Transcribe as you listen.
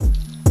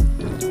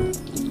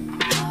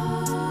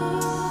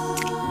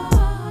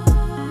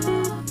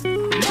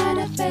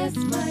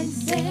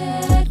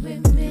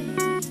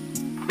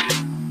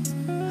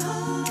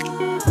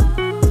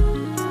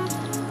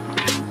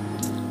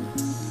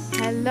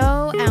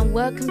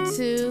Welcome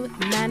to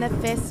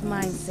Manifest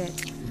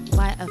Mindset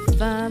by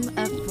Affirm,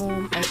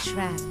 Form,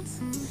 Attract.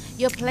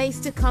 Your place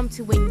to come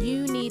to when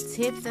you need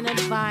tips and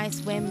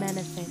advice when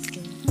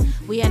manifesting.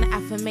 We are an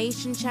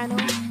affirmation channel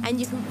and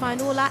you can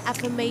find all our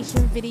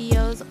affirmation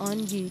videos on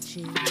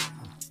YouTube.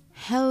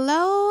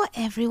 Hello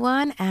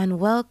everyone and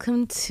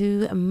welcome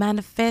to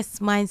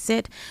Manifest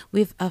Mindset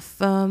with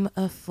Affirm,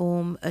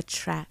 Form,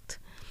 Attract.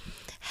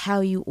 How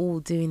are you all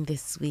doing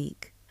this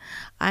week?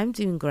 I'm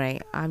doing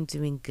great. I'm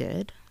doing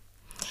good.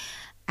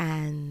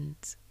 And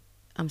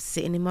I'm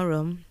sitting in my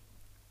room.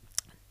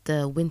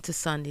 The winter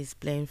sun is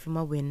blowing through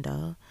my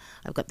window.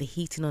 I've got the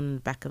heating on the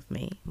back of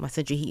me. My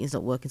central heating's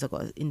not working, so I've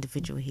got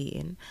individual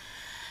heating.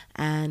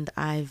 And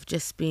I've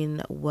just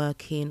been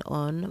working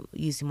on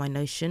using my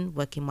Notion,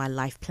 working my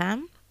life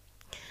plan,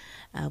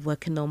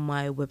 working on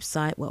my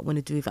website, what I want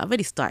to do. I've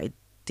already started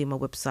doing my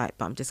website,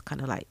 but I'm just kind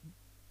of like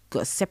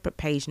got a separate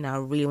page now. I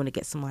really want to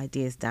get some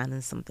ideas down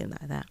and something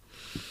like that.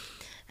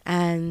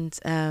 And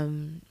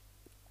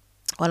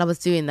while I was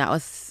doing that, I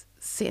was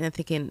sitting and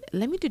thinking,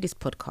 let me do this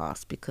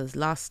podcast, because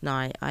last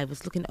night I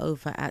was looking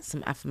over at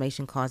some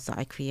affirmation cards that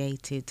I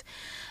created,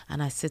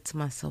 and I said to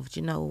myself, do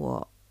you know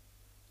what?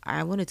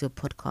 I want to do a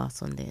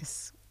podcast on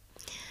this.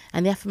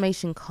 And the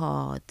affirmation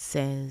card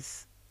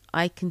says,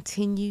 I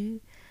continue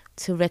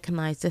to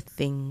recognize the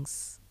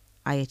things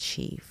I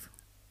achieve.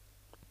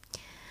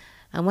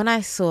 And when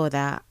I saw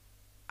that,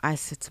 I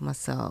said to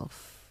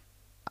myself,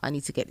 I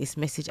need to get this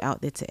message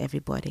out there to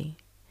everybody.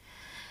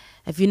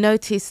 Have you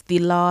noticed the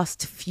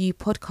last few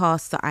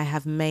podcasts that I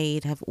have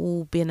made have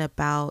all been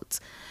about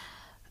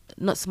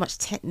not so much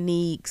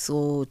techniques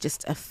or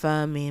just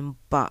affirming,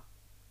 but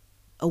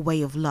a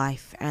way of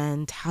life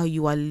and how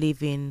you are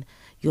living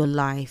your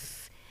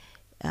life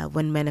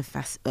when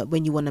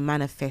you want to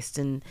manifest,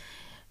 and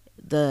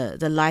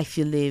the life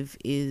you live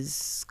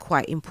is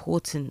quite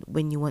important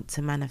when you want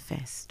to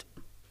manifest.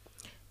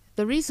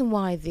 The reason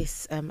why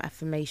this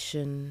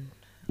affirmation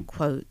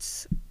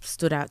quote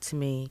stood out to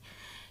me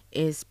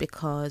is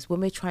because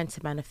when we're trying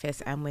to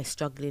manifest and we're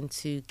struggling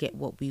to get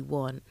what we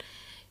want,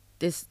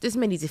 there's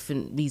many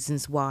different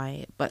reasons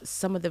why, but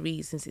some of the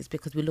reasons is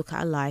because we look at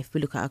our life,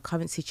 we look at our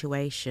current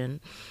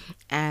situation,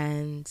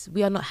 and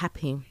we are not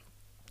happy.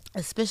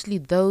 Especially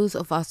those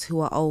of us who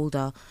are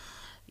older,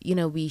 you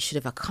know, we should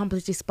have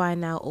accomplished this by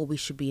now, or we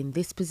should be in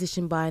this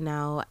position by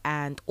now,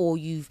 or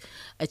you've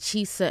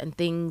achieved certain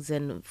things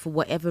and for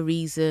whatever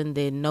reason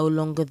they're no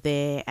longer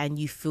there and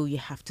you feel you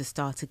have to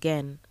start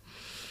again.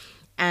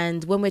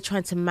 And when we're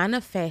trying to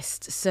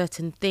manifest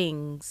certain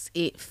things,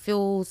 it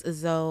feels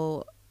as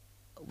though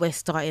we're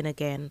starting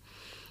again.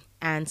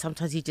 And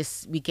sometimes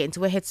we get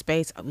into a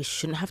headspace, we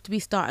shouldn't have to be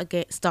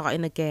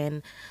starting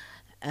again.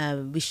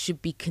 We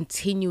should be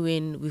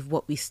continuing with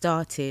what we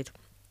started.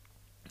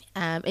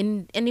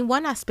 And in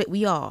one aspect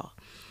we are,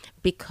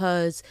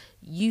 because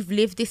you've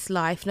lived this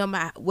life, no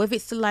matter whether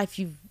it's the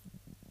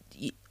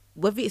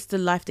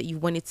life that you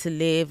wanted to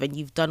live and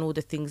you've done all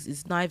the things,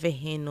 is neither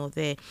here nor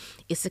there.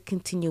 It's a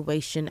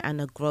continuation and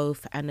a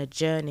growth and a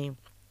journey.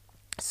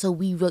 So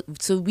we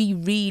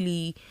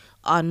really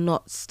are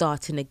not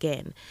starting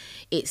again.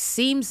 It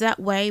seems that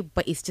way,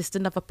 but it's just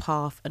another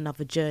path,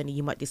 another journey.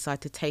 You might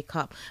decide to take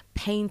up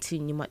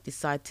painting. You might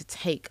decide to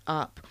take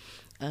up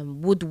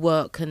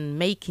woodwork and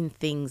making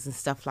things and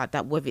stuff like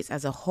that, whether it's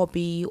as a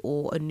hobby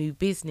or a new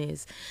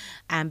business.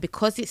 And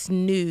because it's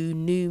new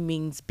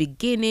means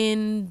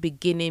beginning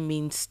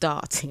means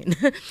starting.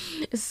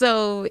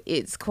 So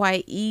it's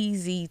quite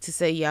easy to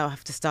say, yeah, I'll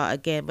have to start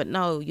again. But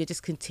no, you're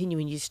just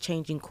continuing, you're just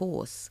changing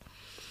course.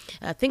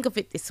 Think of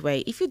it this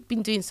way. If you've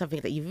been doing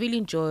something that you really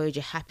enjoyed,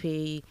 you're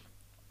happy,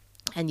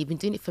 and you've been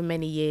doing it for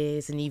many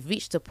years, and you've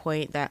reached a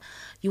point that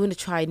you want to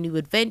try new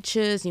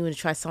adventures, and you want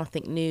to try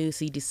something new,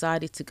 so you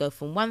decided to go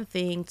from one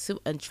thing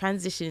and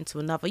transition into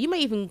another. You may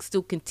even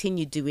still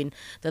continue doing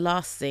the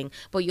last thing,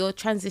 but you're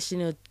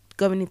transitioning or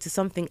going into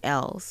something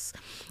else,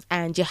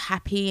 and you're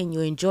happy and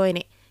you're enjoying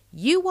it.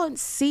 You won't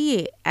see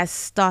it as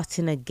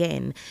starting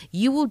again.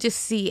 You will just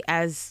see it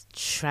as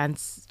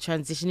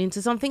transitioning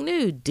to something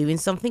new, doing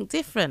something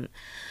different.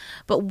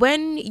 But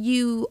when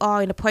you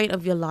are in a point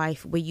of your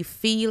life where you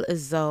feel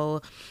as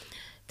though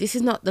this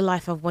is not the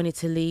life I've wanted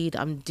to lead,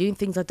 I'm doing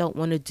things I don't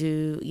want to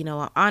do, you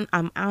know, I'm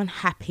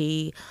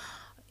unhappy,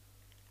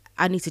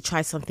 I need to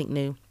try something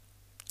new.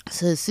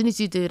 So as soon as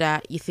you do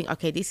that, you think,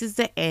 okay, this is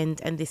the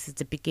end and this is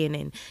the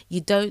beginning. You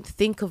don't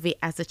think of it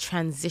as a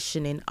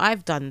transitioning.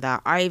 I've done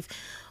that.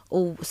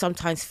 Or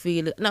sometimes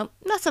feel, no,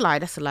 that's a lie,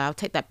 I'll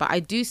take that. But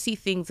I do see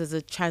things as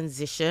a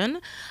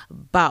transition.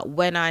 But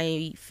when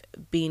I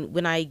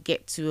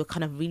get to a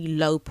kind of really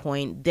low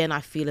point, then I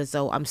feel as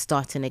though I'm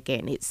starting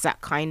again. It's that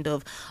kind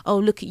of, oh,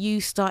 look at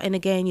you starting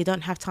again. You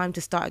don't have time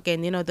to start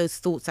again. You know, those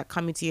thoughts that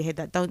come into your head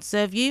that don't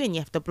serve you and you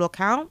have to block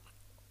out.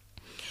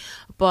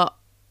 But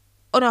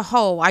on a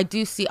whole, I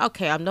do see,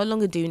 okay, I'm no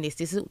longer doing this.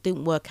 This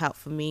didn't work out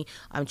for me.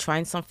 I'm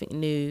trying something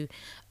new.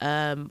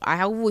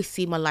 I always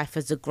see my life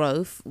as a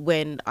growth.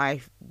 When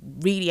I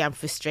really am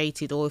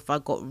frustrated, or if I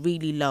got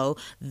really low,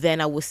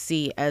 then I will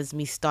see it as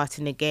me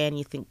starting again.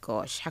 You think,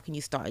 gosh, how can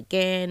you start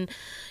again?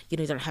 You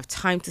know, you don't have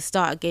time to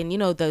start again. You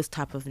know, those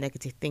type of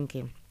negative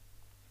thinking.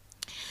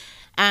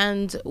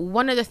 And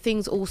one of the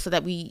things also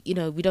that we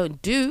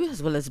don't do,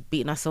 as well as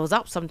beating ourselves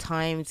up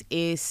sometimes,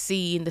 is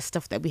seeing the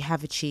stuff that we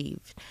have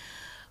achieved.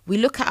 We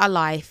look at our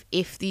life,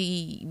 unless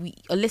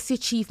the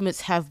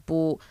achievements have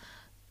brought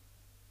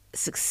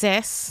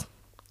success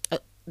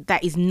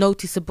that is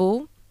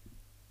noticeable,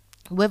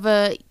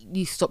 whether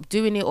you stopped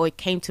doing it or it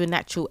came to a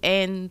natural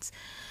end,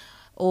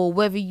 or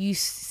whether you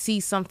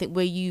see something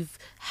where you've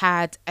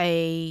had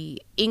a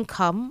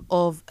income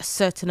of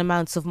certain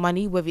amounts of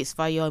money, whether it's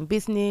via your own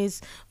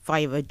business,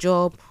 via a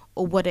job,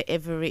 or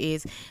whatever it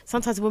is.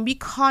 Sometimes when we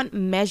can't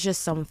measure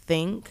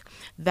something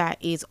that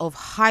is of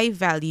high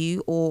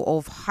value or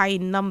of high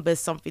numbers,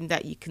 something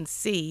that you can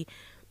see,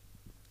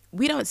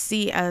 we don't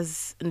see it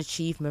as an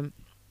achievement.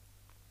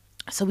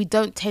 So we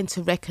don't tend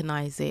to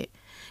recognize it.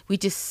 We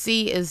just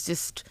see it as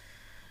just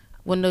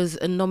one of those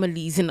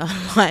anomalies in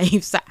our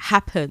lives that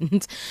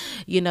happened,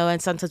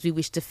 and sometimes we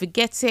wish to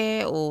forget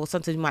it, or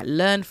sometimes we might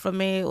learn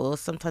from it, or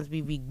sometimes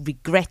we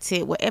regret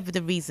it, whatever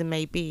the reason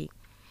may be.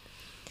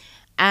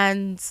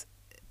 And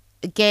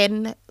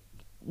again,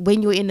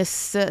 when you're in a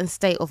certain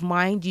state of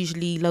mind,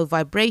 usually low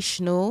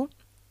vibrational,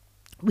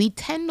 we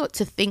tend not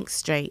to think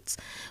straight.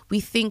 We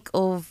think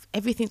of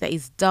everything that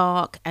is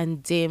dark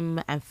and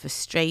dim and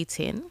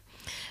frustrating,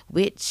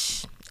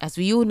 which, as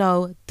we all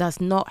know,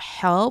 does not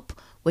help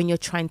when you're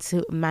trying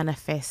to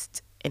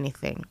manifest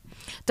anything.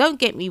 Don't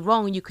get me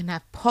wrong, you can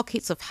have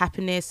pockets of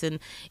happiness and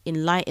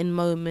enlightened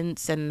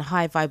moments and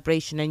high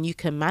vibration, and you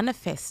can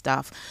manifest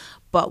stuff,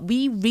 but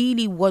we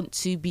really want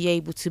to be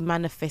able to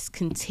manifest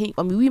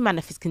we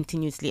manifest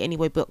continuously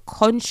anyway, but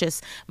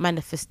conscious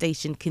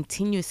manifestation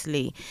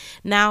continuously.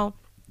 Now,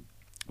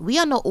 we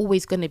are not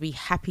always going to be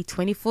happy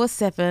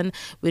 24/7.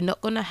 We're not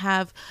going to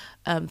have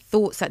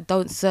thoughts that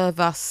don't serve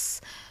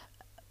us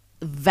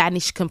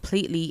vanish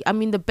completely. I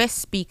mean, the best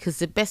speakers,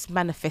 the best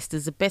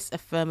manifestors, the best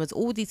affirmers,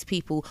 all these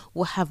people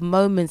will have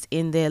moments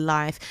in their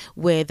life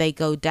where they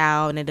go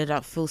down and they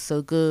don't feel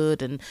so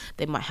good, and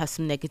they might have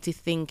some negative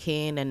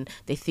thinking and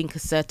they think a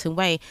certain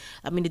way.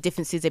 I mean, the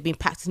difference is they've been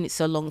practicing it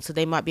so long, so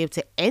they might be able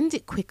to end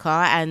it quicker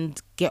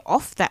and get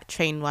off that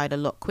train ride a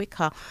lot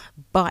quicker,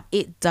 but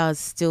it does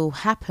still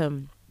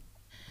happen.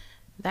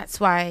 That's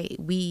why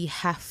we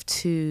have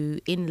to,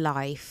 in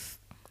life,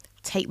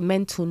 take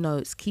mental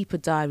notes, keep a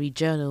diary,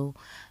 journal,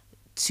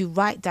 to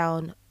write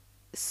down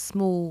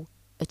small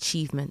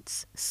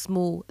achievements,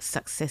 small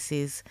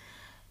successes.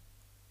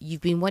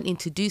 You've been wanting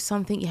to do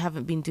something, you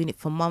haven't been doing it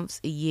for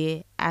months, a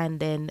year, and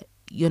then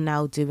you're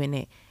now doing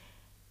it.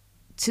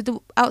 To the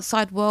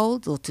outside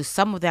world, or to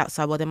some of the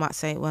outside world, they might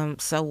say, well,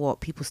 so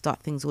what? People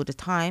start things all the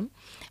time.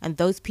 And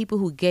those people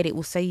who get it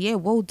will say, yeah,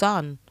 well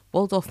done.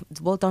 Well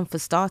done for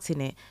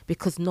starting it,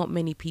 because not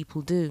many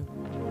people do.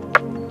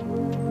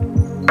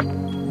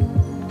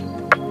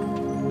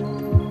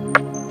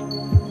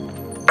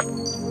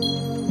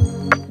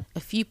 A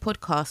few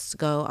podcasts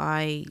ago,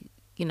 I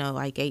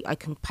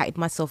patted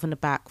myself on the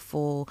back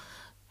for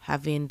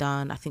having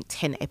done, I think,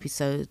 10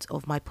 episodes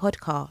of my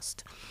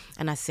podcast.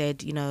 And I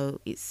said,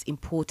 it's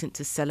important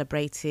to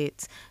celebrate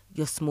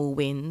your small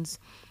wins.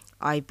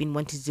 I've been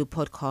wanting to do a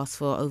podcast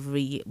for over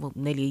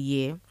nearly a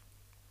year.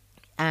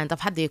 And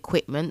I've had the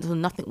equipment, so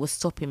nothing was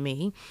stopping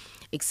me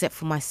except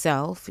for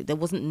myself. There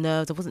wasn't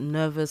nerves, I wasn't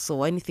nervous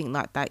or anything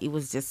like that. It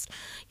was just,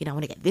 I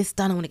want to get this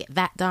done, I want to get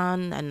that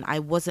done. And I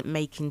wasn't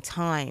making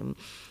time.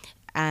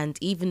 And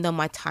even though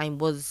my time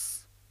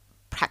was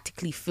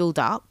practically filled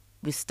up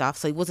with stuff,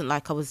 so it wasn't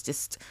like I was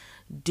just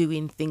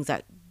doing things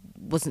that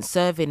wasn't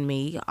serving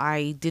me,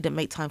 I didn't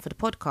make time for the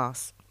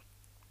podcast.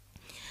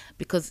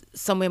 Because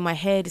somewhere in my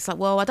head, it's like,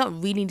 well, I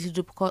don't really need to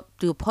do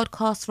a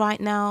podcast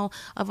right now.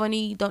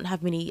 Don't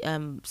have many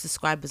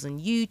subscribers on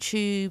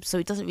YouTube, so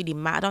it doesn't really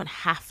matter. I don't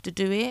have to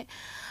do it.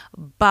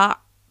 But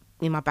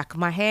in my back of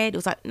my head, it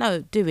was like,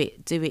 no, do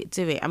it.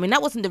 I mean,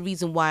 that wasn't the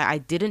reason why I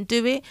didn't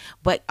do it,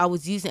 but I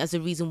was using it as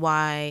a reason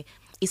why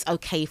it's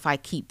okay if I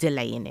keep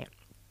delaying it.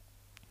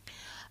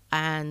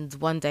 And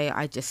one day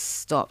I just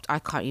stopped. I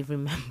can't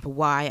even remember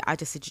why. I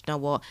just said, you know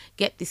what,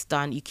 get this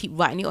done. You keep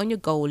writing it on your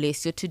goal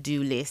list, your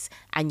to-do list,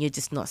 and you're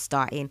just not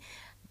starting.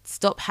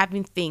 Stop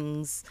having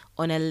things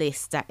on a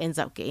list that ends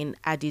up getting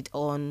added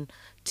on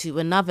to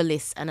another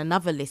list and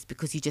another list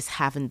because you just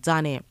haven't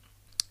done it.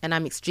 And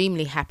I'm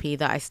extremely happy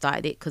that I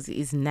started it, because it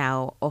is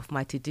now off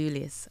my to-do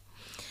list.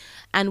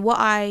 And what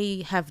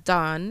I have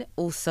done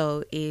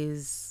also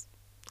is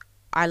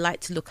I like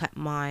to look at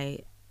my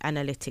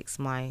analytics,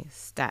 my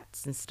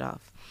stats and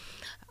stuff.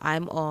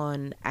 I'm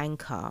on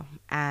Anchor,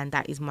 and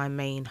that is my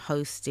main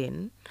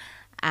hosting,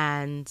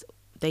 and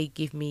they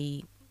give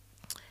me,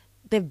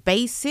 they're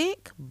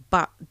basic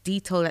but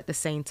detailed at the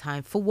same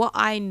time. For what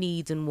I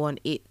need and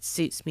want, it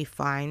suits me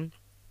fine.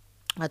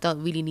 I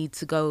don't really need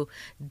to go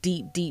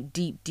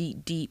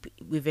deep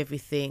with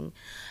everything.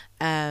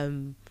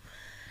 And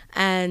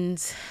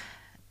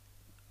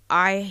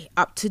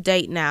up to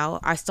date now,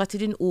 I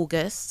started in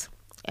August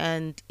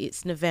and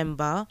it's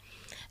November.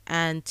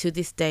 And to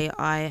this day,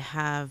 I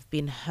have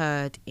been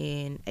heard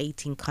in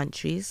 18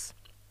 countries.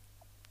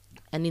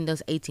 And in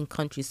those 18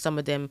 countries, some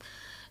of them,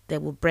 they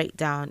will break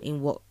down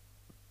in what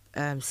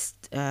what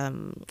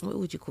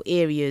would you call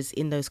areas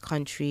in those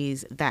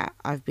countries that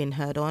I've been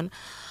heard on.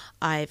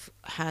 I've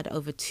had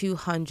over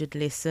 200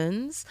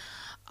 listens.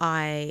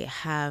 I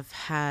have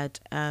had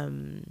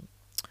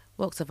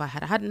what else have I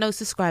had? I had no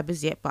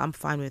subscribers yet, but I'm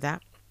fine with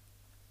that.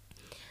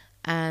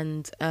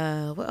 And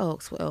what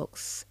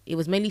else? It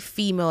was mainly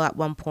female at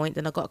one point.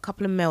 Then I got a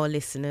couple of male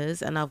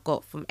listeners, and I've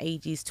got from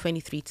ages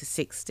 23 to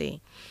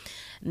 60.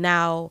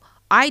 Now,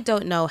 I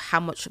don't know how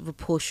much of a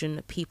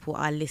portion people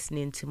are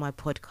listening to my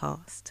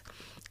podcast.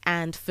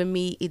 And for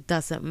me, it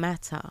doesn't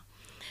matter.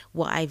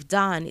 What I've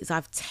done is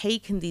I've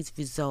taken these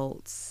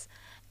results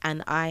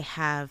and I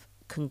have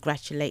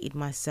congratulated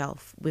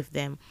myself with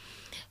them.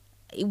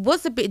 It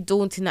was a bit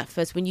daunting at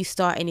first when you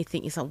start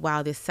anything. It's like,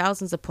 wow, there's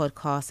thousands of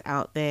podcasts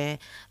out there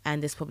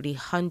and there's probably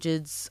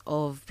hundreds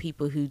of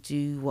people who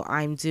do what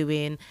I'm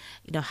doing.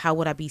 You know, how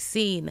would I be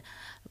seen?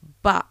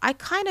 But I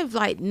kind of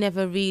like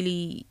never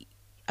really,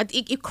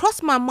 it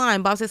crossed my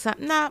mind, but I was just like,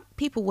 nah,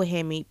 people will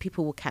hear me,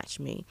 people will catch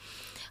me.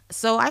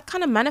 So I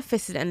kind of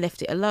manifested and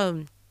left it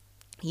alone.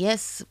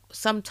 Yes,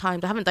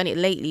 sometimes I haven't done it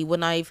lately.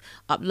 When I've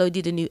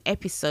uploaded a new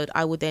episode,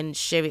 I will then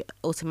share it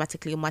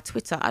automatically on my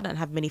Twitter. I don't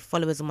have many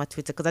followers on my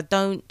Twitter because I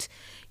don't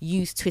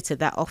use Twitter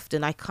that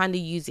often. I kind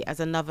of use it as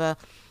another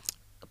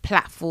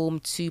platform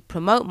to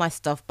promote my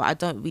stuff, but I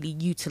don't really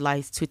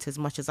utilize Twitter as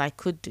much as I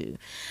could do.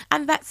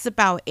 And that's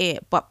about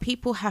it. But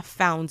people have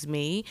found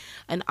me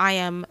and I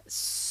am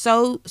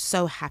so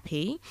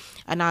happy.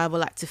 And I would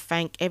like to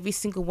thank every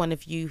single one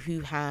of you who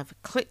have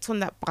clicked on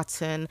that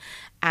button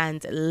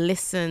and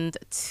listened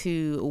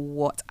to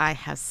what I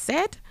have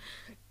said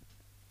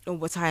or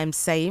what I am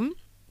saying.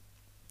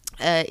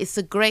 It's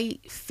a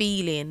great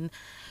feeling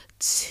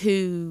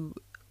to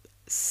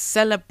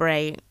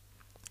celebrate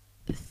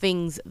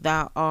things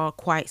that are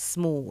quite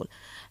small,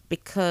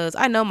 because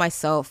I know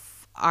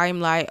myself. I'm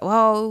like,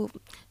 well,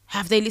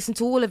 have they listened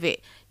to all of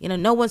it? You know,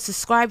 no one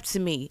subscribed to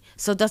me,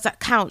 so does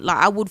that count? Like,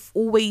 I would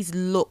always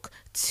look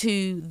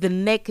to the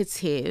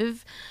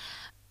negative,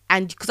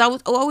 and because I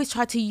always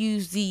try to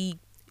use the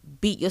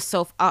beat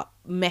yourself up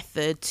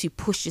method to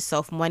push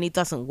yourself more, and it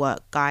doesn't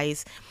work,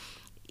 guys.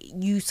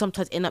 You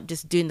sometimes end up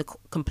just doing the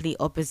complete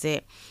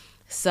opposite.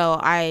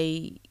 So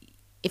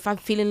if I'm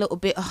feeling a little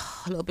bit,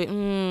 I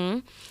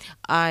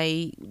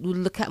will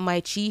look at my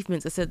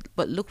achievements. I said,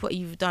 but look what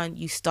you've done.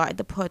 You started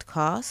the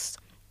podcast.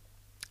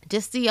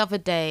 Just the other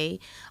day,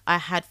 I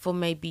had for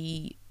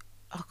maybe,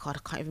 oh God,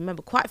 I can't even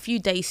remember, quite a few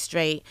days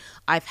straight,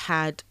 I've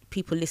had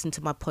people listen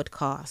to my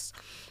podcast.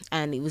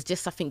 And it was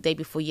just, I think, day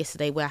before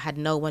yesterday where I had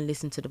no one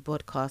listen to the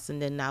podcast.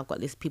 And then now I've got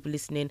people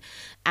listening.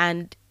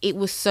 And it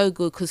was so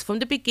good because from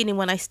the beginning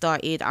when I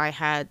started, I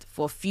had,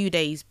 for a few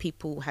days,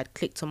 people had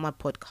clicked on my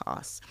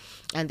podcast.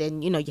 And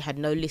then, you know, you had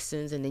no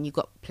listens and then you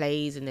got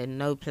plays and then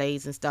no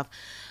plays and stuff.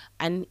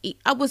 And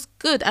I was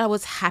good. I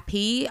was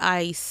happy.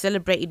 I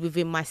celebrated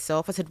within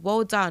myself. I said,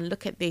 well done.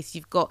 Look at this.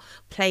 You've got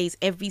plays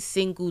every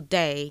single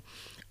day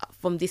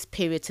from this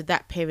period to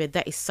that period.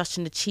 That is such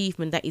an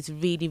achievement. That is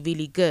really,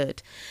 really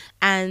good.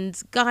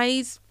 And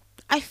guys,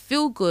 I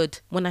feel good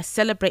when I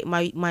celebrate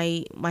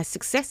my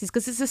successes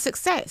because it's a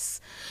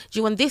success. Do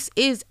you want, this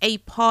is a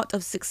part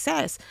of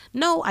success.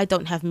 No, I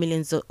don't have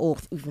millions or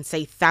even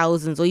say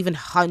thousands or even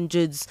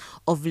hundreds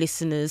of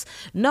listeners.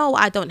 No,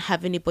 I don't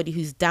have anybody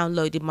who's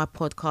downloaded my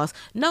podcast.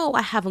 No,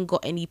 I haven't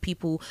got any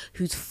people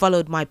who's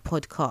followed my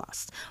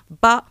podcast.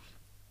 But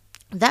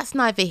that's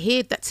neither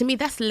here. That, to me,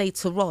 that's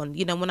later on.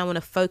 You know, when I want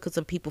to focus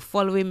on people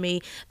following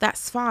me,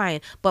 that's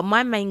fine. But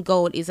my main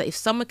goal is that if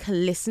someone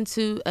can listen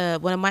to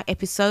one of my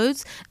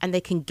episodes and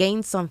they can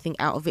gain something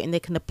out of it and they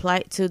can apply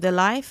it to their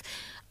life,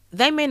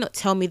 they may not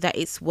tell me that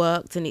it's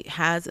worked, and it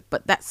has,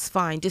 but that's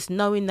fine. Just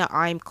knowing that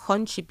I'm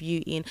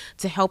contributing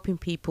to helping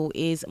people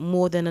is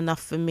more than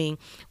enough for me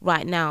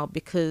right now,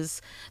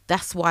 because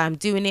that's why I'm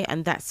doing it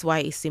and that's why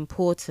it's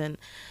important.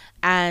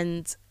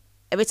 And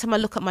every time I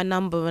look at my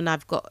number and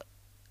I've got,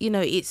 you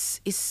know,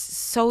 it's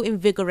so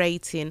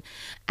invigorating,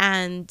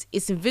 and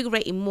it's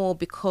invigorating more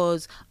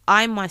because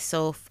I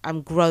myself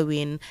am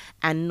growing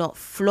and not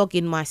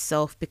flogging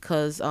myself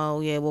because,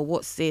 oh yeah, well,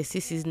 what's this?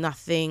 This is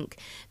nothing.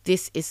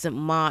 This isn't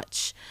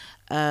much.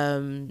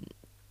 So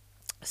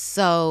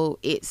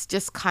it's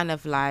just kind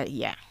of like,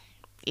 yeah,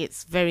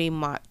 it's very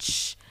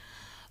much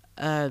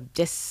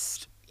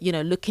just, you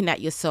know, looking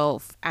at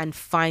yourself and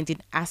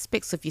finding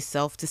aspects of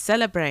yourself to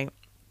celebrate.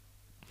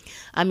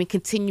 I mean,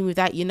 continuing with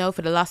that, you know,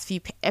 for the last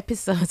few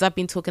episodes, I've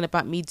been talking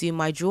about me doing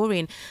my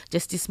drawing.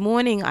 Just this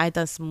morning, I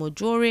done some more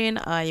drawing.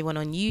 I went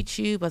on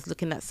YouTube. I was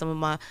looking at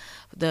some of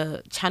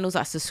the channels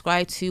I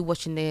subscribe to,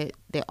 watching their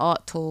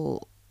art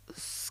or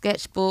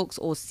sketchbooks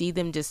or see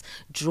them just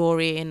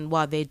drawing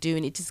while they're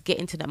doing it, just get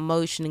into that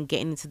motion and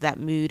getting into that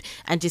mood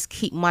and just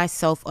keep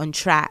myself on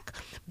track,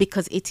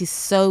 because it is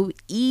so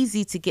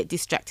easy to get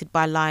distracted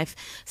by life.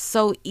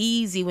 So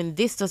easy when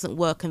this doesn't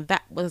work and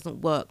that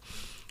doesn't work.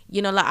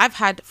 You know, like I've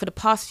had for the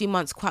past few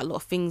months quite a lot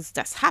of things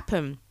that's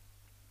happened.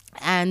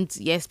 And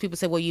yes, people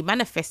say, well, you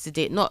manifested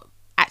it. Not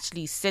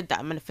actually said that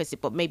I manifested,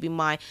 but maybe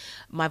my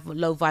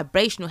low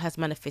vibrational has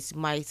manifested.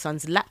 My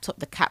son's laptop,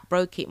 the cat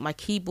broke it. My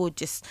keyboard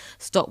just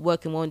stopped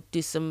working. I want to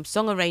do some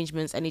song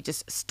arrangements and it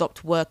just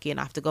stopped working.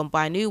 I have to go and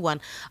buy a new one.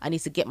 I need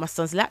to get my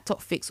son's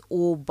laptop fixed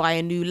or buy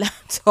a new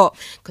laptop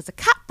because the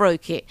cat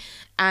broke it.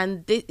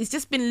 And it's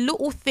just been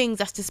little things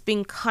that's just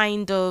been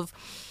kind of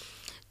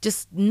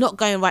just not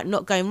going right,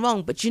 not going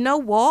wrong. But you know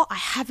what? I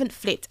haven't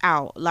flipped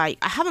out. Like,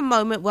 I have a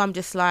moment where I'm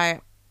just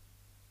like,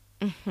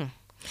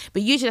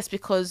 But usually that's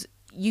because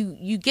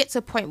you get to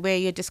a point where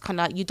you're just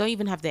kind of, you don't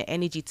even have the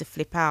energy to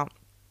flip out.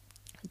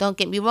 Don't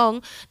get me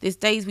wrong, there's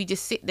days we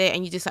just sit there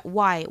and you just like,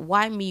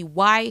 why me?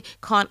 Why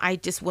can't I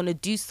just want to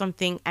do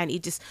something and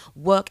it just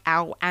work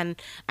out and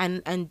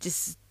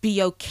just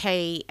be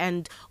okay?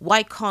 And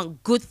why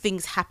can't good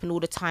things happen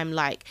all the time?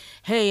 Like,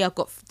 hey, I've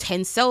got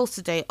 10 sales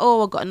today.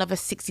 Oh, I've got another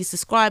 60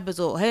 subscribers.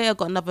 Or hey, I've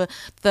got another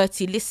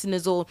 30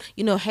 listeners. Or,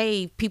 you know,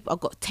 hey, people,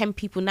 I've got 10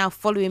 people now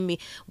following me.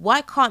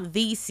 Why can't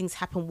these things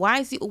happen?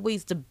 Why is it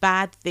always the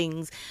bad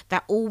things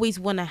that always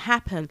want to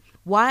happen?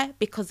 Why?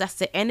 Because that's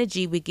the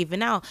energy we're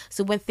giving out.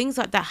 So when things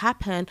like that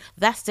happen,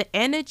 that's the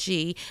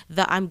energy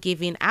that I'm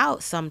giving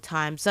out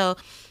sometimes. So,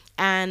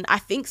 and I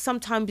think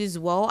sometimes as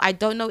well, I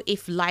don't know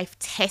if life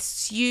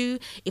tests you,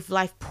 if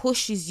life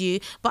pushes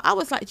you, but I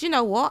was like, do you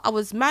know what? I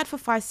was mad for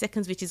 5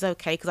 seconds, which is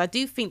okay, because I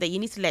do think that you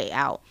need to let it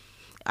out.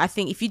 I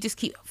think if you just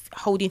keep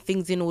holding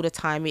things in all the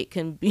time, it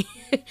can be,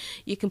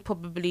 you can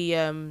probably,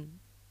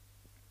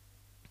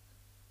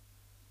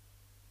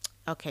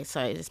 okay,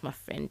 sorry, this is my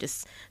friend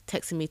just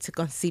texting me to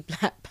go and see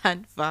Black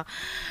Panther.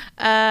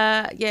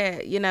 Yeah,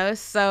 you know,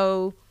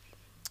 so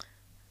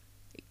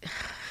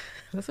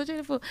that's so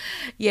beautiful.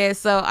 Yeah,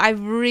 so I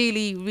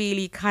really,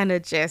 really kind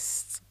of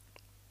just,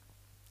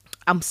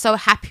 I'm so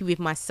happy with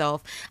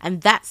myself, and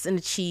that's an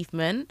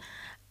achievement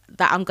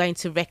that I'm going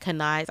to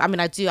recognize. I mean,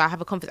 I have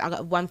a confidence. I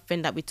got one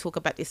friend that we talk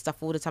about this stuff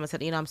all the time. I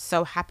said, you know, I'm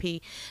so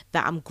happy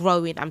that I'm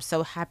growing. I'm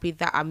so happy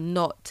that I'm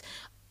not,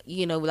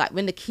 you know, like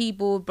when the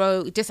keyboard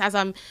broke, just as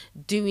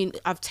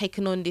I've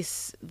taken on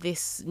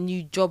this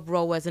new job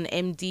role as an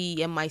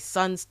MD, and my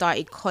son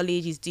started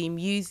college, he's doing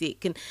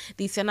music and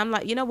these, and I'm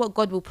like, you know what,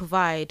 God will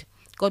provide.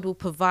 God will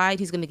provide.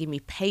 He's going to give me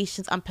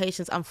patience. I'm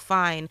patient. I'm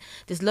fine.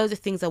 There's loads of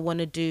things I want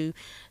to do.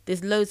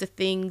 There's loads of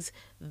things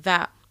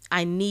that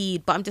I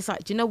need, but I'm just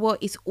like, do you know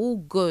what? It's all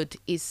good.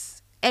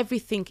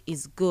 Everything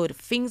is good.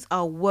 Things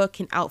are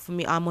working out for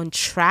me. I'm on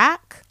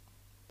track.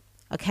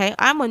 Okay,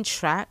 I'm on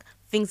track.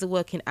 Things are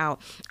working out.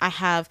 I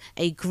have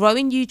a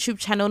growing YouTube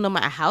channel, no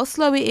matter how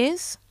slow it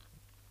is.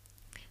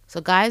 So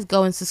guys,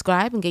 go and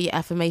subscribe and get your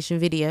affirmation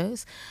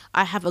videos.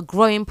 I have a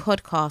growing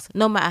podcast,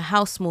 no matter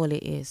how small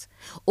it is.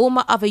 All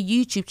my other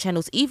YouTube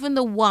channels, even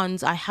the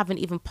ones I haven't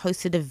even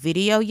posted a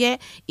video yet,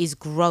 is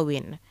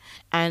growing.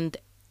 And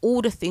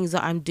all the things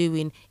that I'm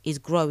doing is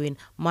growing.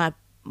 My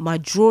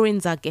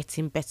drawings are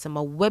getting better.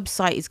 My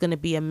website is going to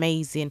be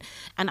amazing.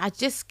 And I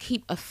just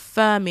keep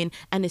affirming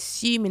and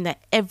assuming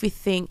that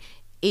everything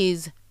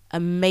is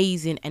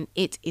amazing and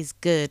it is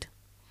good.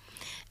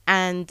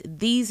 And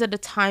these are the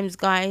times,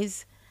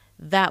 guys,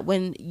 that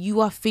when you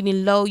are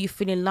feeling low, you're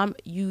feeling lump,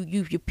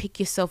 you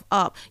pick yourself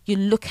up, you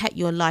look at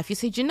your life, you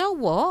say, do you know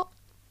what?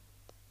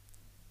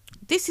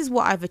 This is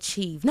what I've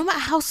achieved, no matter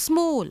how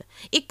small.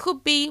 It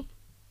could be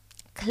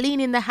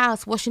cleaning the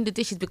house, washing the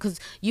dishes, because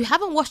you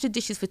haven't washed the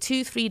dishes for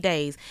 2-3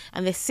 days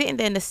and they're sitting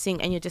there in the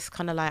sink and you're just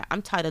kind of like,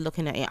 I'm tired of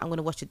looking at it, I'm going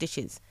to wash the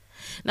dishes.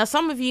 Now,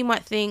 some of you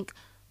might think,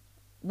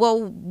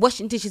 well,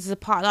 washing dishes is a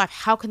part of life.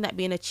 How can that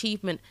be an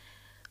achievement?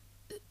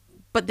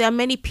 But there are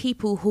many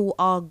people who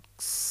are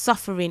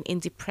suffering in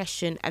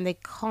depression and they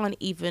can't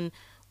even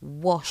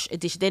wash a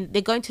dish.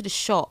 They're going to the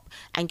shop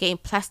and getting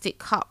plastic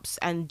cups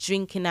and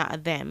drinking out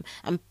of them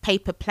and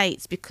paper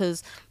plates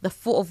because the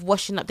thought of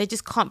washing up, they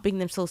just can't bring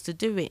themselves to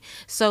do it.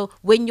 So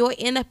when you're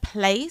in a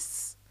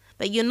place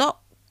that you're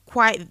not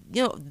quite,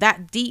 you know,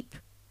 that deep,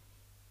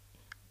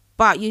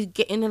 but you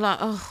get in like,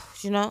 oh,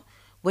 you know,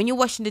 when you're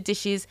washing the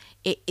dishes,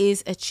 it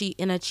is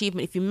an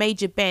achievement. If you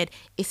made your bed,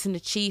 it's an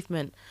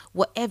achievement.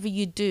 Whatever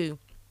you do,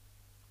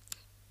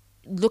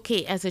 look at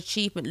it as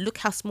achievement. Look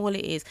how small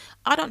it is.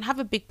 I don't have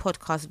a big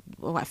podcast.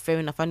 All right, fair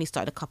enough. I only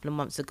started a couple of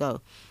months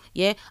ago.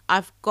 Yeah,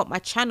 I've got my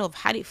channel. I've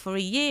had it for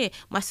a year.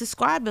 My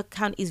subscriber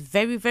count is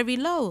very, very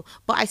low,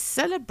 but I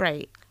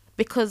celebrate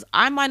because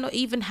I might not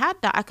even have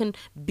that. I can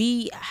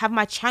have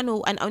my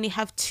channel and only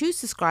have 2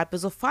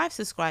 subscribers or 5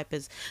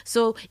 subscribers.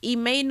 So it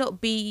may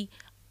not be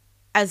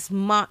as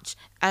much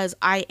as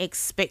I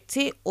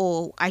expected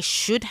or I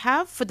should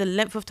have for the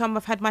length of time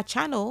I've had my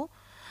channel,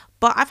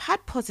 But I've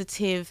had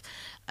positive,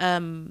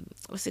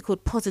 what's it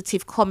called,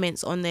 positive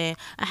comments on there.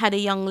 I had a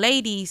young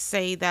lady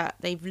say that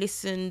they've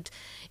listened,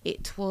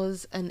 it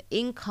was an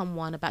income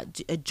one,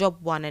 about a job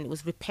one, and it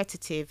was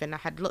repetitive, and I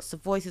had lots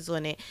of voices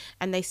on it,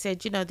 and they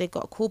said, you know, they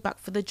got a call back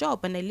for the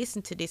job, and they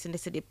listened to this, and they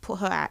said it put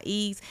her at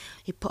ease,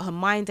 it put her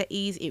mind at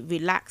ease, it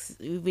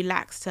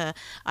relaxed her.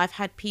 I've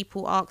had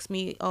people ask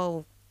me,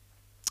 oh,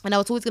 and I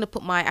was always going to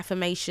put my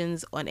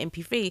affirmations on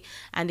MP3,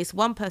 and this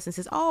one person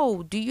says,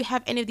 oh, do you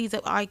have any of these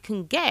that I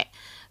can get,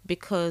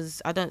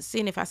 because I don't see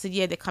any. If I said,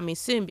 yeah, they're coming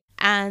soon,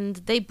 and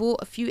they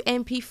bought a few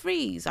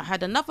MP3s. I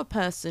had another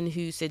person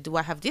who said, do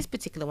I have this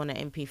particular one at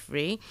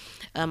MP3?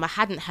 I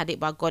hadn't had it,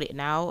 but I got it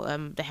now.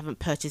 They haven't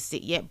purchased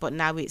it yet, but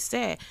now it's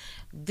there.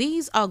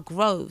 These are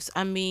growths.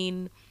 I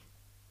mean,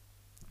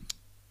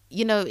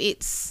 you know,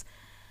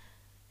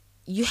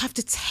 you have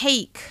to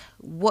take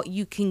what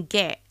you can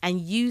get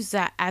and use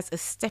that as a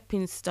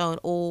stepping stone,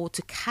 or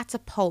to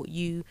catapult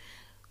you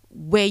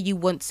where you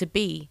want to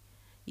be.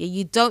 Yeah,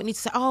 you don't need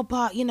to say, oh,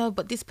 but you know,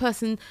 but this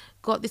person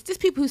got this. There's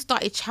people who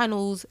started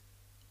channels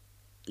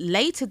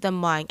later than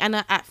mine and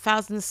are at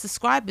 1,000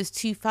 subscribers,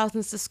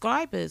 2,000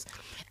 subscribers.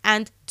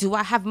 And do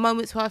I have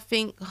moments where I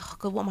think, oh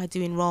God, what am I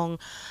doing wrong?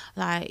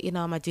 Like, you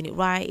know, am I doing it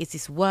right? Is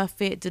this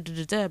worth it?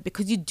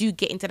 Because you do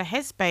get into the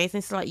headspace,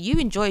 and it's like, you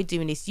enjoy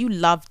doing this, you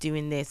love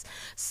doing this.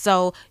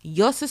 So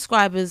your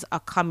subscribers are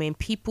coming.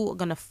 People are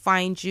gonna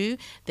find you,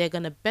 they're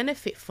gonna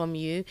benefit from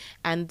you,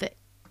 and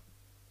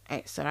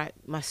it's all right,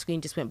 my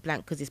screen just went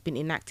blank because it's been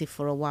inactive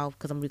for a while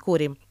because I'm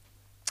recording.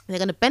 They're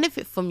going to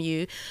benefit from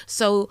you.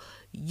 So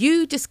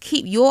you just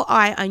keep your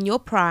eye on your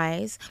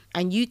prize,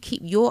 and you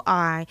keep your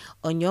eye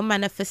on your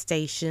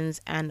manifestations,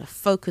 and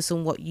focus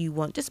on what you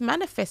want. Just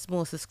manifest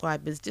more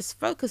subscribers. Just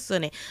focus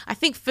on it. I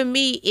think for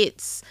me,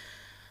 it's,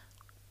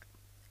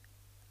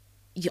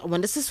 I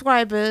want the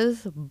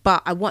subscribers,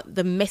 but I want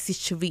the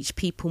message to reach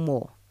people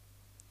more.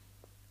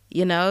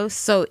 You know,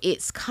 so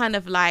it's kind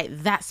of like,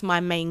 that's my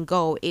main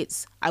goal.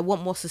 I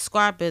want more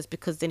subscribers,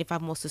 because then if I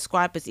have more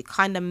subscribers, it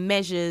kind of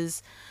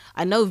measures.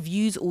 I know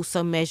views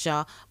also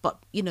measure,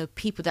 but you know,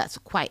 people that's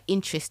quite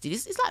interested,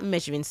 it's like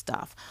measuring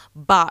stuff.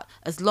 But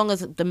as long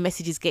as the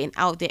message is getting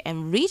out there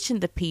and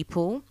reaching the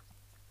people,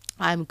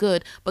 I'm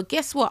good. But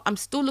guess what? I'm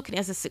still looking at it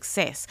as a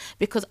success,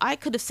 because I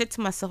could have said to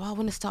myself, oh, I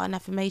want to start an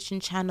affirmation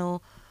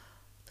channel.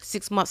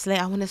 6 months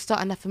later, I want to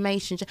start an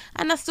affirmation,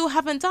 and I still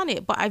haven't done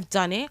it, but I've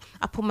done it.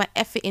 I put my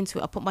effort into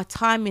it. I put my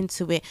time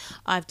into it.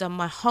 I've done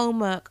my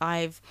homework.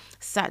 I've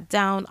sat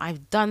down.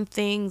 I've done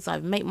things.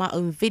 I've made my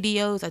own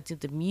videos. I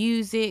did the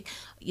music.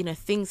 You know,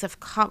 things have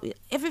come.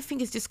 Everything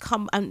has just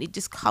come, and it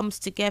just comes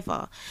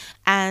together.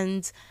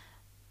 And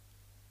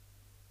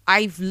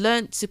I've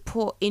learned to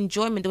put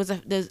enjoyment.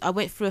 I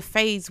went through a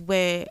phase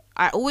where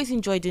I always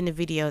enjoyed doing the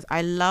videos.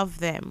 I love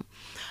them.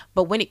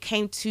 But when it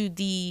came to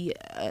the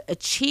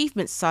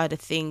achievement side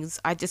of things,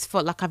 I just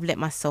felt like I've let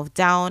myself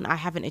down. I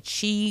haven't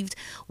achieved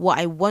what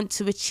I want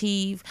to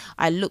achieve.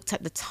 I looked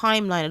at the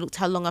timeline. I looked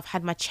how long I've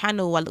had my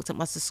channel. I looked at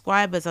my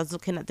subscribers. I was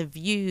looking at the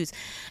views.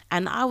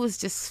 And I was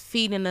just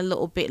feeling a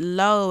little bit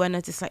low. And I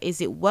was just like,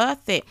 is it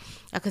worth it?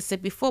 Like I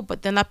said before.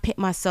 But then I picked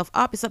myself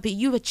up. It's like, but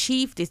you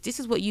achieved this. This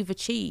is what you've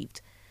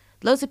achieved.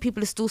 Loads of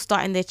people are still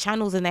starting their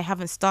channels and they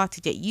haven't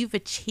started yet. You've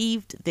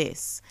achieved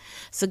this.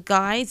 So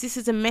guys, this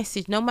is a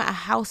message. No matter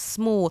how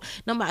small,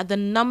 no matter the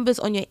numbers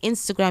on your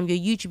Instagram, your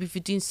YouTube, if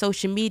you're doing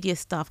social media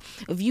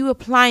stuff, if you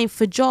applying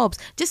for jobs,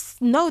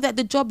 just know that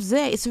the job's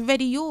there. It's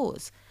already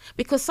yours.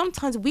 Because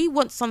sometimes we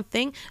want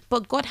something,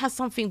 but God has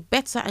something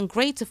better and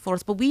greater for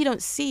us, but we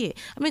don't see it.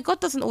 I mean,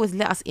 God doesn't always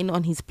let us in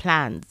on his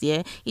plans.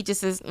 Yeah. He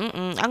just says,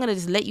 I'm going to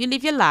just let you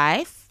live your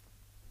life,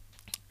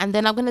 and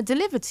then I'm going to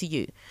deliver to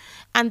you.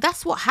 And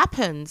that's what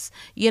happens,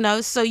 you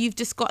know. So you've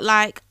just got,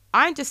 like,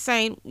 I'm just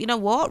saying, you know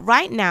what,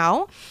 right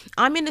now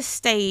I'm in a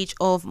stage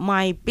of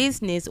my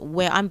business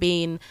where I'm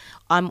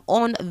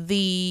on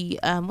the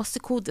what's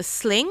it called, the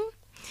sling,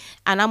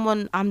 and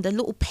I'm the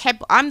little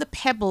pebble, I'm the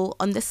pebble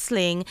on the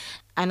sling,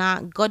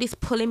 and God is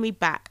pulling me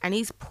back, and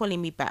he's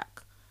pulling me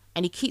back,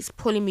 and he keeps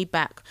pulling me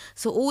back.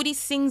 So all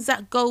these things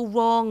that go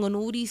wrong and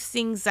all these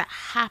things that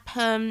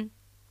happen,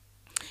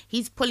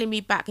 he's pulling me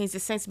back, and he's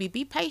just saying to me,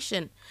 be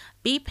patient,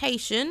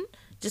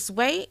 just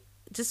wait,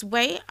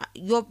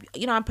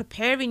 I'm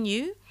preparing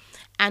you.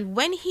 And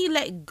when he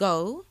let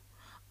go,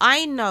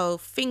 I know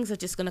things are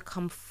just going to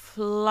come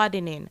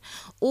flooding in.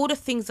 All the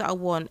things that I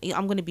want,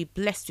 I'm going to be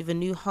blessed with a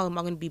new home.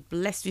 I'm going to be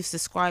blessed with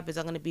subscribers.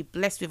 I'm going to be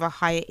blessed with a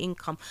higher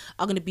income.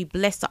 I'm going to be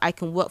blessed that I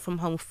can work from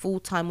home full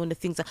time on the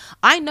things that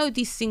I know.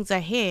 These things are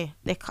here.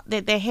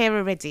 They're here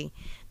already.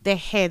 They're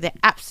here. They're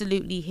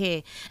absolutely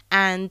here.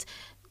 And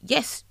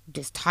yes,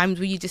 there's times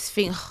where you just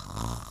think,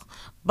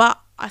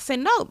 but I say,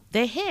 no,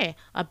 they're here.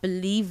 I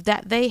believe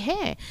that they're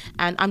here.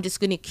 And I'm just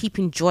going to keep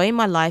enjoying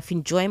my life,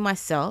 enjoying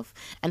myself.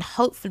 And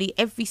hopefully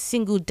every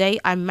single day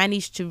I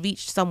manage to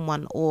reach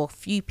someone or a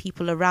few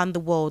people around the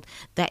world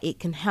that it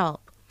can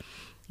help.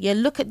 Yeah,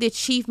 look at the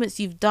achievements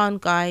you've done,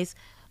 guys.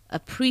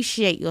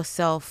 Appreciate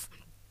yourself.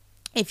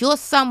 If you're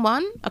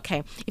someone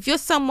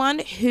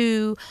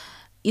who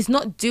is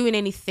not doing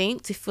anything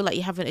to feel like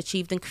you haven't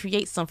achieved, and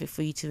create something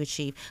for you to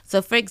achieve.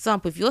 So for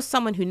example, if you're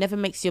someone who never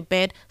makes your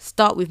bed,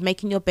 start with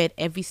making your bed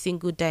every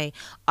single day.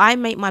 I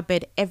make my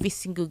bed every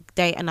single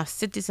day, and I've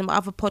said this in my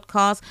other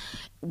podcasts.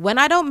 When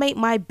I don't make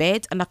my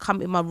bed and I come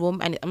in my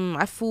room and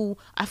I feel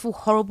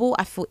horrible,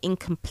 I feel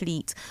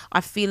incomplete.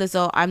 I feel as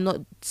though I'm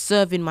not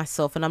serving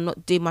myself and I'm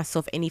not doing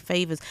myself any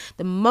favors.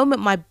 The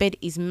moment my bed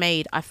is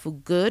made, I feel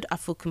good, I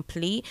feel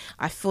complete,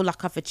 I feel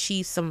like I've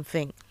achieved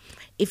something.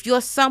 If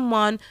you're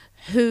someone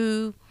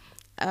who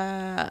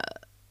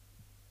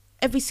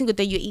every single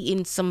day you're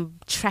eating some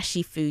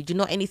trashy food, you're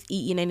not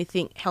eating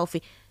anything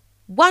healthy,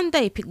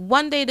 pick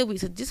one day of the week.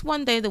 So just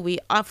one day of the week,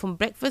 from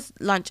breakfast,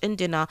 lunch and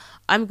dinner,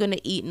 I'm going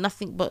to eat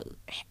nothing but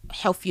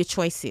healthier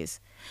choices.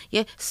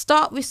 Yeah,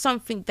 start with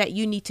something that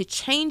you need to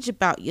change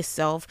about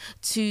yourself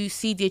to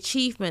see the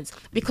achievements.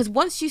 Because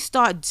once you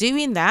start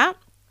doing that,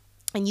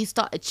 and you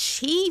start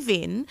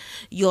achieving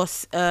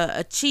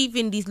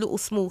achieving these little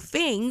small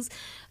things,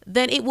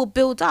 then it will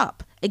build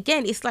up.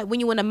 Again, it's like when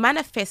you want to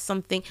manifest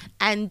something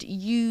and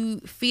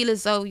you feel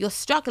as though you're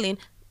struggling,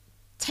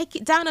 take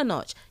it down a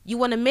notch. You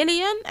want 1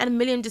 million, and 1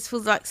 million just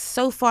feels like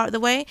so far out the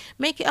way.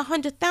 Make it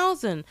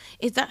 100,000.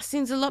 If that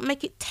seems a lot,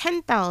 make it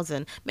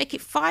 10,000. Make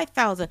it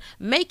 5,000.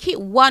 Make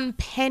it 1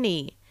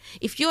 penny.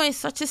 If you're in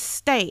such a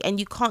state and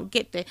you can't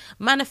get there,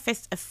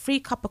 manifest a free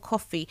cup of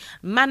coffee.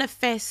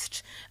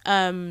 Manifest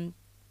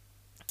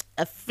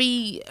a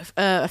free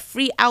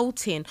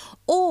outing.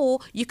 Or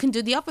you can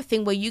do the other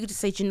thing where you just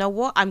say, you know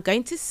what, I'm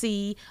going to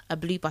see a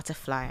blue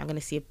butterfly. I'm going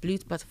to see a blue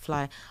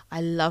butterfly.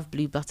 I love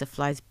blue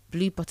butterflies.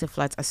 Blue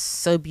butterflies are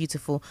so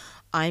beautiful.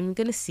 I'm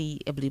going to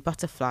see a blue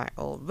butterfly,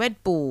 or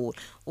red ball,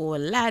 or a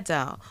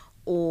ladder,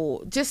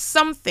 or just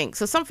something.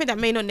 So something that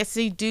may not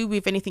necessarily do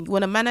with anything you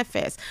want to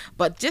manifest,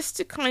 but just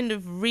to kind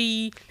of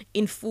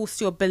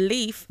reinforce your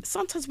belief.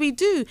 Sometimes we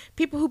do.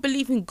 People who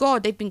believe in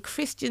God, they've been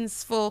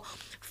Christians for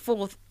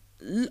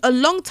a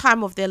long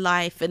time of their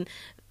life, and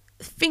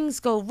things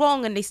go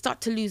wrong and they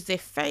start to lose their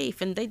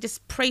faith, and they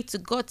just pray to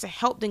God to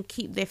help them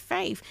keep their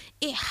faith.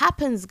 It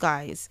happens,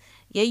 guys.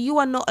 Yeah, you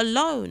are not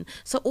alone.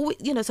 So always,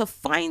 so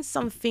find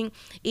something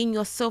in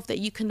yourself that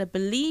you can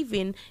believe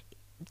in,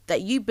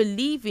 that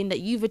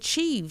you've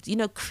achieved.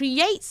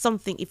 Create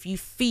something. If you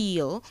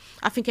feel,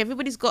 I think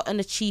everybody's got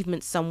an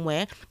achievement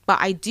somewhere, but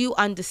I do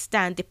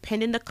understand,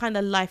 depending on the kind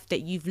of life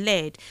that you've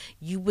led,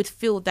 you would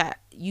feel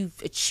that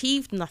you've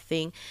achieved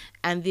nothing,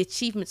 and the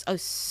achievements are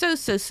so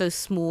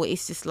small.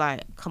 It's just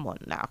like, come on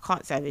now, I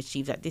can't say I've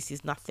achieved that. This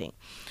is nothing.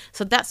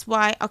 So that's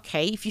why,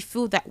 okay, if you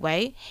feel that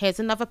way, here's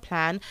another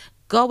plan.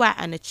 Go out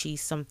and achieve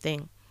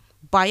something.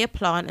 Buy a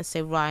plant and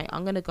say, right,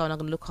 I'm going to go and I'm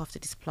going to look after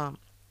this plant.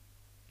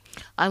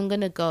 I'm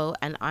going to go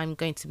and I'm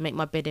going to make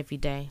my bed every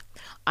day.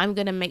 I'm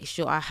going to make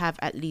sure I have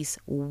at least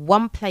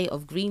 1 plate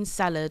of green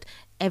salad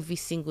every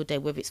single day,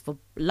 whether it's for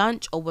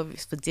lunch or whether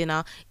it's for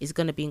dinner, is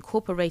going to be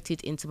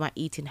incorporated into my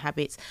eating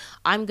habits.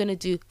 I'm going to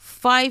do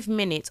 5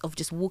 minutes of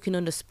just walking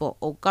on the spot,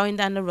 or going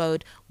down the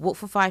road, walk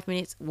for 5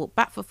 minutes, walk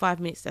back for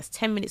 5 minutes. That's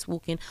 10 minutes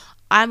walking.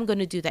 I'm going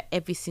to do that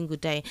every single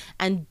day,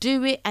 and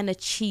do it and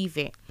achieve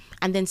it,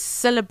 and then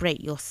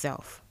celebrate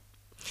yourself.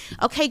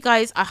 Okay,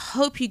 guys, I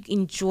hope you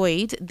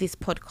enjoyed this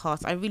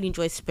podcast. I really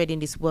enjoyed spreading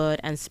this word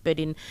and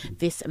spreading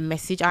this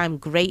message. I am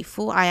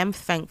grateful. I am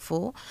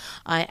thankful.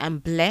 I am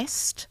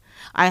blessed.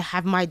 I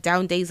have my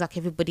down days like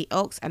everybody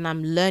else, and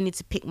I'm learning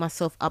to pick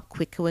myself up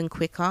quicker and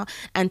quicker,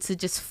 and to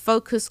just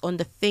focus on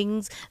the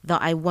things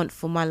that I want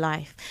for my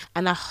life.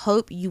 And I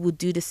hope you will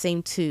do the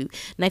same too.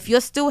 Now, if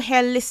you're still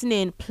here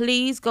listening,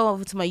 please go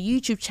over to my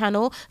YouTube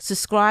channel,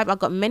 subscribe. I've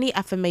got many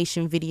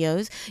affirmation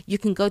videos. You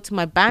can go to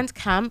my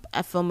Bandcamp,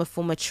 Firmer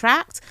Former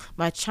Tract,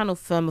 my channel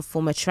Firmer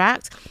Former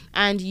Tract,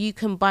 and you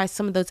can buy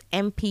some of those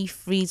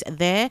MP3s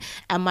there.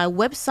 And my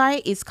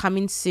website is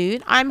coming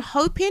soon. I'm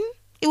hoping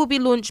it will be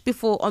launched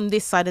before on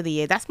this side of the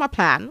year. That's my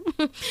plan.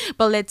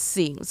 But let's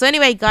see. So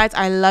anyway, guys,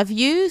 I love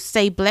you.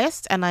 Stay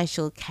blessed, and I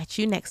shall catch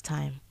you next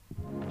time.